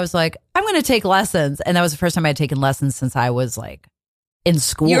year ago. I was like, I'm going to take lessons. And that was the first time I had taken lessons since I was like in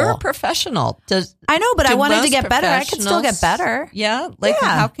school. You're a professional. I know, but I wanted to get better. I could still get better. Yeah. Like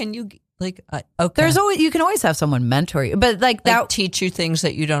how can you... Like, okay. You can always have someone mentor you, but like that teach you things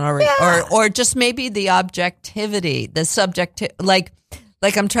that you don't already, or just maybe the objectivity, the subject, like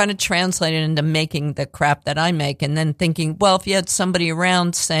I'm trying to translate it into making the crap that I make, and then thinking, well, if you had somebody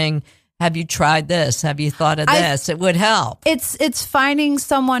around saying, "Have you tried this? Have you thought of this?" It would help. It's finding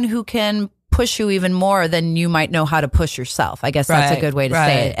someone who can push you even more than you might know how to push yourself. I guess that's a good way to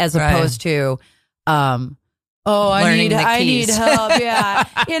say it, as opposed to, I learning need the keys. help.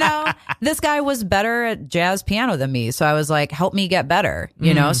 Yeah. This guy was better at jazz piano than me. So I was like, help me get better,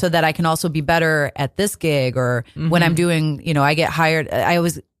 so that I can also be better at this gig or when I'm doing, I get hired. I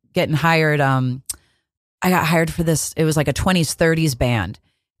was getting hired. I got hired for this. It was like a 20s, 30s band.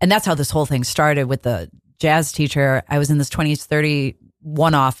 And that's how this whole thing started with the jazz teacher. I was in this 20s, 30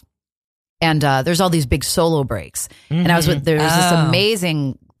 one-off. And there's all these big solo breaks. And there was this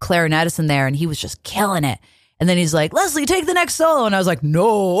amazing clarinetist in there and he was just killing it. And then he's like, Leslie, take the next solo. And I was like,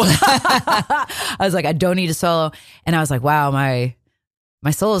 no. I was like, I don't need a solo. And I was like, wow, my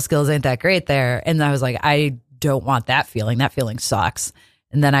solo skills ain't that great there. And I was like, I don't want that feeling. That feeling sucks.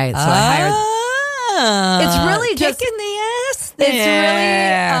 And then I hired. It's really just kicking the ass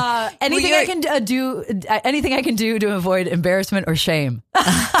there. It's really anything I can do. Anything I can do to avoid embarrassment or shame.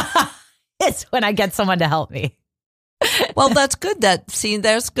 It's when I get someone to help me. Well, that's good.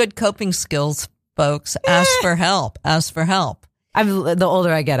 There's good coping skills, folks. Ask for help. The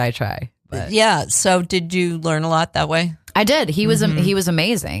older I get, I try. But. Yeah. So did you learn a lot that way? I did. He was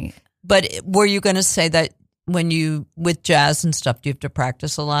amazing. But were you going to say that with jazz and stuff, do you have to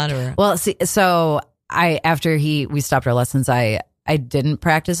practice a lot? Or well, see, so after we stopped our lessons, I didn't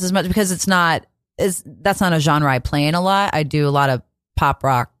practice as much because that's not a genre I play in a lot. I do a lot of pop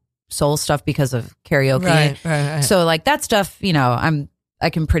rock soul stuff because of karaoke. Right. So like that stuff, I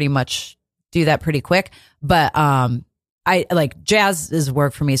can pretty much do that pretty quick. But I like jazz is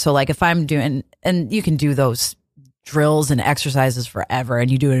work for me. So like if I'm doing, and you can do those drills and exercises forever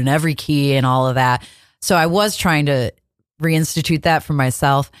and you do it in every key and all of that. So I was trying to reinstitute that for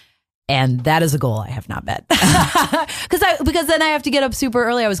myself. And that is a goal I have not met. Because then I have to get up super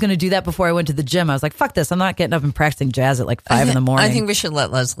early. I was going to do that before I went to the gym. I was like, fuck this. I'm not getting up and practicing jazz at like 5 in the morning. I think we should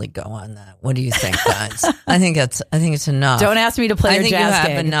let Leslie go on that. What do you think, guys? I think it's enough. Don't ask me to play your jazz I think you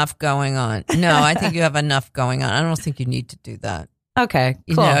gig. have enough going on. No, I think you have enough going on. I don't think you need to do that. Okay,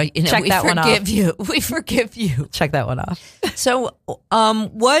 cool. Check that one off. We forgive you. Check that one off. So,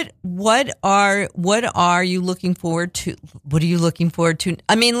 what are you looking forward to? What are you looking forward to?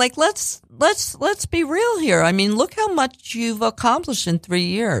 I mean, like, let's be real here. I mean, look how much you've accomplished in 3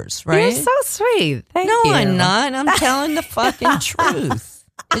 years, right? You're so sweet. Thank you. No, I'm not. I'm telling the fucking truth.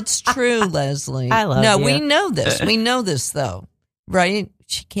 It's true, Leslie. I love you. No, we know this. We know this, though, right?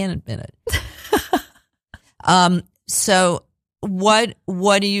 She can't admit it. So. What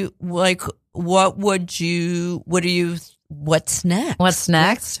do you like? What's next? What's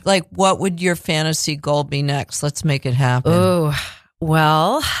next? Like, what would your fantasy goal be next? Let's make it happen. Oh,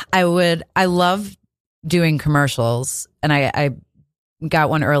 well, I love doing commercials and I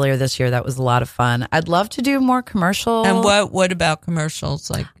got one earlier this year. That was a lot of fun. I'd love to do more commercial. And what about commercials?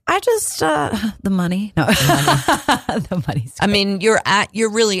 Like, I just, the money. No, the money's good. I mean,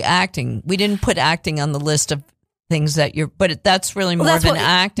 you're really acting. We didn't put acting on the list of things that but that's really more of an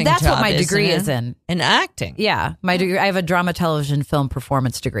acting That's job, what my degree isn't it? is in. In acting. Yeah, my degree. I have a drama, television, film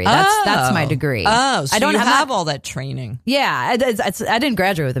performance degree. That's my degree. Oh, so I have all that training. Yeah, I didn't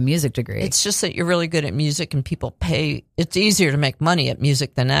graduate with a music degree. It's just that you're really good at music and people pay. It's easier to make money at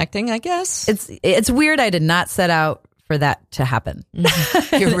music than acting, I guess. It's weird. I did not set out for that to happen.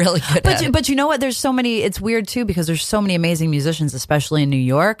 You're really good at it. But you know what? There's so many. It's weird too because there's so many amazing musicians, especially in New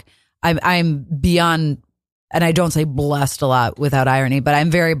York. I'm beyond. And I don't say blessed a lot without irony, but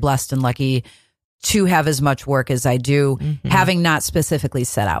I'm very blessed and lucky to have as much work as I do, having not specifically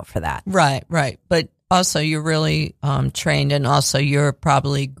set out for that. Right. But also you're really trained, and also you're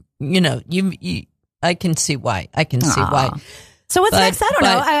probably, I can see why. So what's next? I don't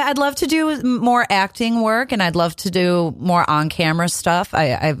know. I'd love to do more acting work, and I'd love to do more on-camera stuff.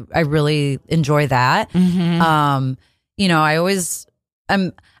 I really enjoy that. I'm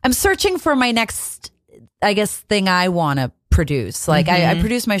searching for my next, I guess, thing I want to produce. Like I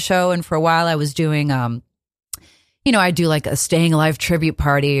produce my show, and for a while I was doing, I do like a Staying Alive tribute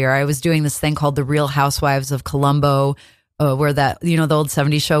party, or I was doing this thing called The Real Housewives of Columbo, where that, the old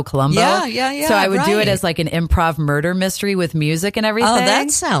 70s show Columbo. Yeah. So I would do it as like an improv murder mystery with music and everything. Oh, that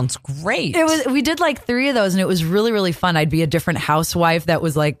sounds great. We did like 3 of those, and it was really, really fun. I'd be a different housewife that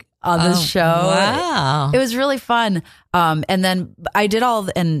was like on this show. Wow. It was really fun. And then I did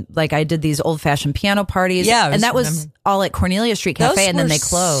I did these old fashioned piano parties. Yeah. And that was all at Cornelia Street Cafe, and then they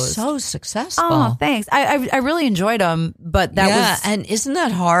closed. So successful. Oh, thanks. I really enjoyed them, but that was. And isn't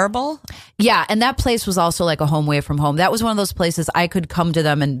that horrible? Yeah. And that place was also like a home away from home. That was one of those places I could come to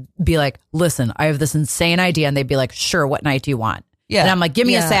them and be like, listen, I have this insane idea. And they'd be like, sure, what night do you want? Yeah. And I'm like, give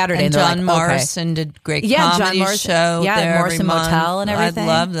me a Saturday. And they're John like, okay. Morrison did great John comedy Morrison, show there Morrison every month. Motel and everything. I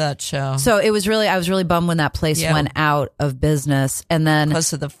love that show. So it was I was really bummed when that place went out of business. And then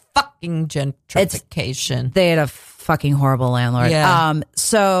because of the fucking gentrification. They had a fucking horrible landlord. Yeah.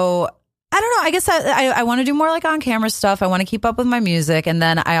 So I don't know. I guess I want to do more like on camera stuff. I want to keep up with my music. And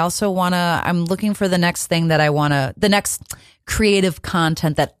then I also I'm looking for the next thing that the next creative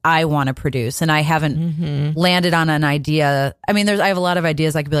content that I want to produce. And I haven't landed on an idea. I mean, I have a lot of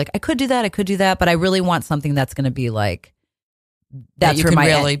ideas. I could be like, I could do that. But I really want something that's going to be like, that's that you where can my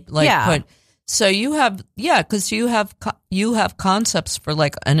really put. So you have, because you have concepts for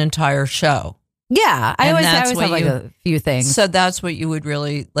like an entire show. Yeah. I And always that's have what like you- a few things. So that's what you would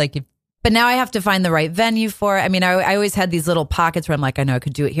really like. But now I have to find the right venue for it. I mean, I always had these little pockets where I'm like, I know I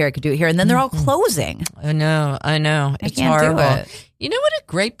could do it here, and then they're all closing. I know. It's can't do horrible. it. You know what a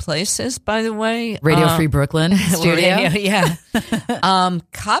great place is, by the way? Radio Free Brooklyn studio. Yeah.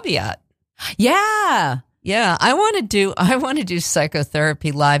 Caveat. Yeah. Yeah, I want to do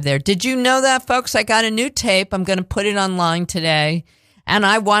psychotherapy live there. Did you know that, folks? I got a new tape. I'm going to put it online today. And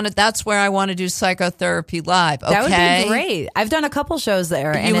that's where I want to do psychotherapy live. Okay? That would be great. I've done a couple shows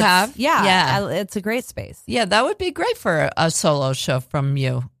there. You have? Yeah. Yeah. It's a great space. Yeah, that would be great for a solo show from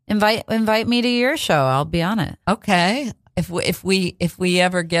you. Invite me to your show. I'll be on it. Okay. If we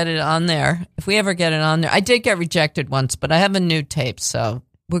ever get it on there, I did get rejected once, but I have a new tape, so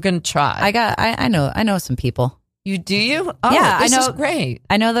we're going to try. I know some people. You do you? Oh, yeah, this I know. is great.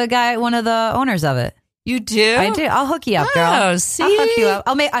 I know the guy, one of the owners of it. You do? I do. I'll hook you up, girl. Oh, see? I'll hook you up.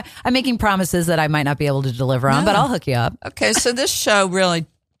 I'm making promises that I might not be able to deliver on, but I'll hook you up. Okay, so this show really,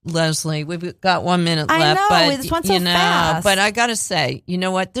 Leslie, we've got 1 minute I left. know, but it's went so fast. But I got to say, you know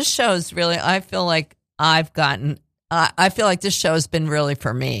what? This show is really, I feel like this show has been really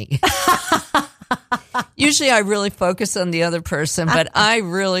for me. Usually I really focus on the other person, but I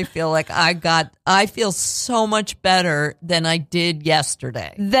really feel like I feel so much better than I did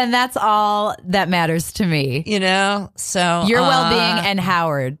yesterday. Then that's all that matters to me. You know? So Your well-being and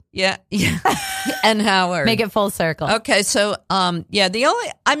Howard. Yeah. And Howard. Make it full circle. Okay, so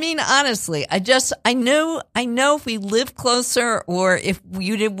honestly, I know if we lived closer or if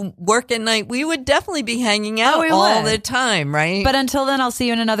you didn't work at night, we would definitely be hanging out all the time, right? But until then, I'll see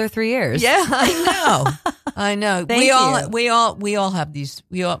you in another 3 years. Yeah, I know. I know. Thank you. We all have these.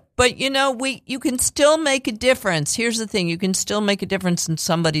 But you can still make a difference. Here's the thing: you can still make a difference in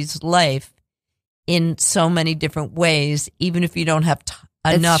somebody's life in so many different ways, even if you don't have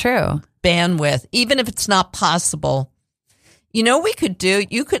enough It's true. bandwidth, even if it's not possible. We could do.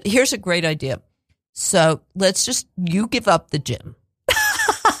 Here's a great idea. So you give up the gym,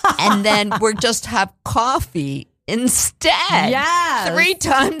 and then we're just have coffee instead. Yes. 3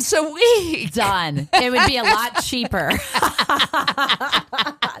 times a week. Done. It would be a lot cheaper.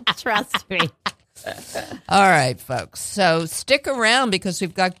 Trust me. All right, folks. So stick around because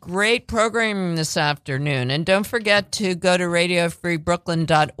we've got great programming this afternoon. And don't forget to go to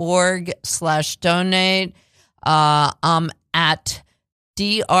radiofreebrooklyn.org/donate. I'm at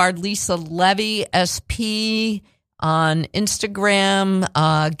Dr. Lisa Levy, SP on Instagram.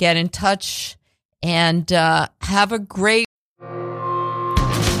 Get in touch and have a great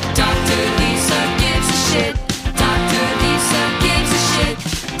Dr. Lisa gives a shit. Dr. Lisa gives a shit.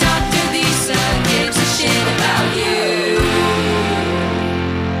 Dr. Lisa gives a shit.